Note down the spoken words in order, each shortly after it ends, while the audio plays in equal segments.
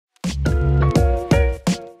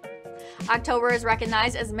October is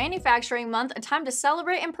recognized as Manufacturing Month, a time to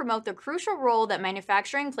celebrate and promote the crucial role that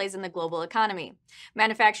manufacturing plays in the global economy.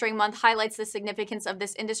 Manufacturing Month highlights the significance of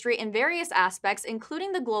this industry in various aspects,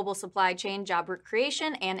 including the global supply chain, job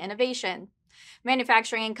creation, and innovation.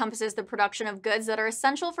 Manufacturing encompasses the production of goods that are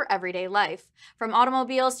essential for everyday life. From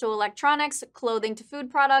automobiles to electronics, clothing to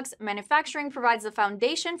food products, manufacturing provides the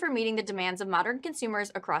foundation for meeting the demands of modern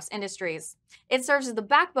consumers across industries. It serves as the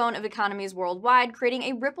backbone of economies worldwide, creating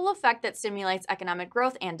a ripple effect that stimulates economic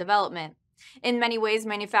growth and development. In many ways,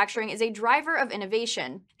 manufacturing is a driver of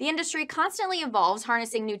innovation. The industry constantly evolves,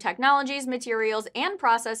 harnessing new technologies, materials, and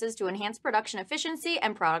processes to enhance production efficiency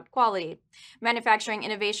and product quality. Manufacturing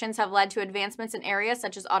innovations have led to advancements in areas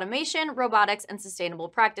such as automation, robotics, and sustainable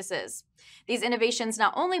practices. These innovations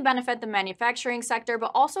not only benefit the manufacturing sector,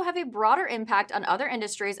 but also have a broader impact on other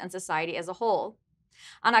industries and society as a whole.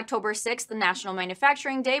 On October 6th, the National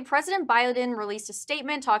Manufacturing Day, President Biden released a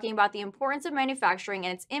statement talking about the importance of manufacturing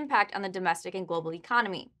and its impact on the domestic and global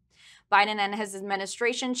economy. Biden and his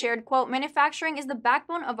administration shared, quote, "Manufacturing is the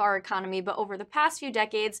backbone of our economy, but over the past few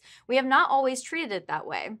decades, we have not always treated it that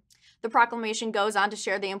way." The proclamation goes on to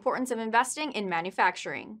share the importance of investing in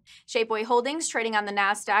manufacturing. Shapeways Holdings, trading on the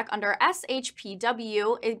NASDAQ under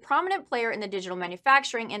SHPW, a prominent player in the digital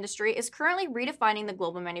manufacturing industry, is currently redefining the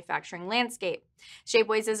global manufacturing landscape.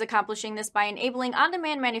 Shapeways is accomplishing this by enabling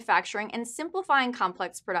on-demand manufacturing and simplifying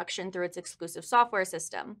complex production through its exclusive software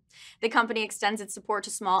system. The company extends its support to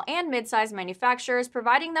small and mid-sized manufacturers,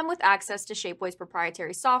 providing them with access to Shapeways'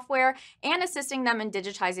 proprietary software and assisting them in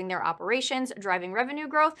digitizing their operations, driving revenue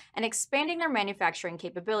growth, and expanding their manufacturing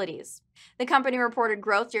capabilities. The company reported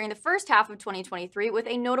growth during the first half of 2023 with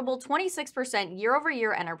a notable 26%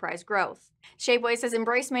 year-over-year enterprise growth. Shapeways has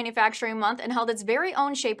embraced Manufacturing Month and held its very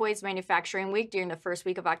own Shapeways Manufacturing Week during the first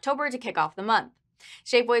week of October to kick off the month.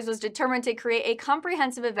 Shapeways was determined to create a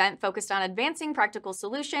comprehensive event focused on advancing practical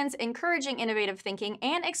solutions, encouraging innovative thinking,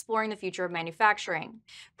 and exploring the future of manufacturing.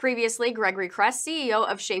 Previously, Gregory Kress, CEO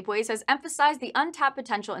of Shapeways, has emphasized the untapped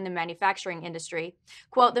potential in the manufacturing industry.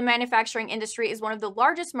 Quote, "The manufacturing industry is one of the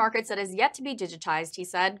largest markets that is yet to be digitized," he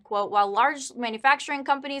said. Quote, "While large manufacturing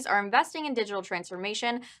companies are investing in digital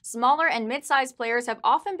transformation, smaller and mid-sized players have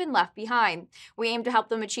often been left behind. We aim to help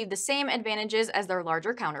them achieve the same advantages as their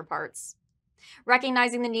larger counterparts."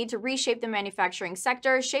 Recognizing the need to reshape the manufacturing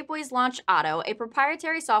sector, Shapeways launched Auto, a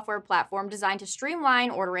proprietary software platform designed to streamline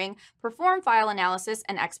ordering, perform file analysis,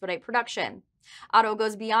 and expedite production. Auto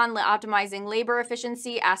goes beyond optimizing labor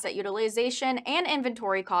efficiency, asset utilization, and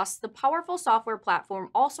inventory costs. The powerful software platform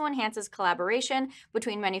also enhances collaboration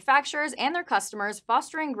between manufacturers and their customers,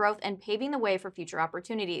 fostering growth and paving the way for future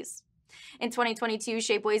opportunities. In 2022,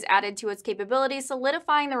 Shapeways added to its capabilities,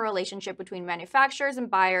 solidifying the relationship between manufacturers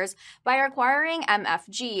and buyers by acquiring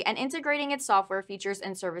MFG and integrating its software features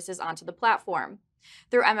and services onto the platform.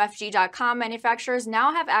 Through MFG.com, manufacturers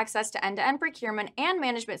now have access to end-to-end procurement and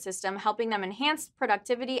management system, helping them enhance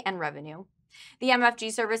productivity and revenue. The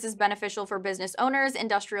MFG service is beneficial for business owners,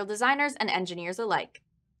 industrial designers, and engineers alike.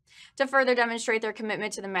 To further demonstrate their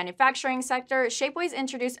commitment to the manufacturing sector, Shapeways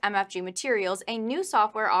introduced MFG Materials, a new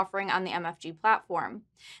software offering on the MFG platform.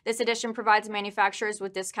 This edition provides manufacturers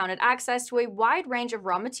with discounted access to a wide range of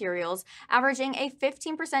raw materials, averaging a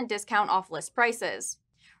 15% discount off list prices.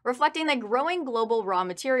 Reflecting the growing global raw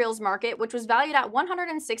materials market, which was valued at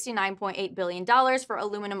 $169.8 billion for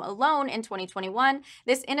aluminum alone in 2021,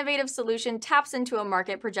 this innovative solution taps into a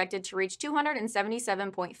market projected to reach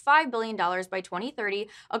 $277.5 billion by 2030,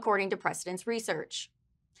 according to Precedence Research.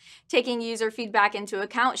 Taking user feedback into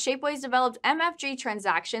account, Shapeways developed MFG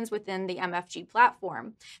transactions within the MFG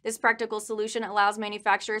platform. This practical solution allows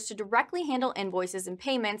manufacturers to directly handle invoices and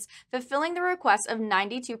payments, fulfilling the requests of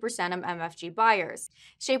 92% of MFG buyers.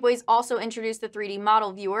 Shapeways also introduced the 3D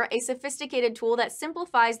Model Viewer, a sophisticated tool that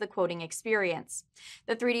simplifies the quoting experience.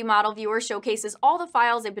 The 3D Model Viewer showcases all the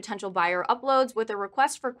files a potential buyer uploads with a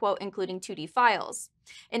request for quote including 2D files.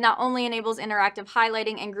 It not only enables interactive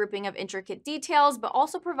highlighting and grouping of intricate details, but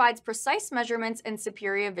also provides precise measurements and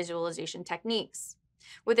superior visualization techniques.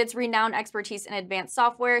 With its renowned expertise in advanced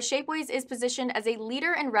software, Shapeways is positioned as a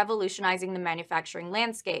leader in revolutionizing the manufacturing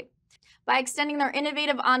landscape. By extending their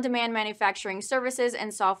innovative on-demand manufacturing services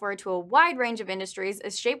and software to a wide range of industries,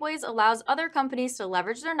 Shapeways allows other companies to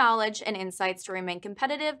leverage their knowledge and insights to remain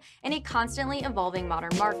competitive in a constantly evolving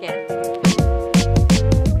modern market.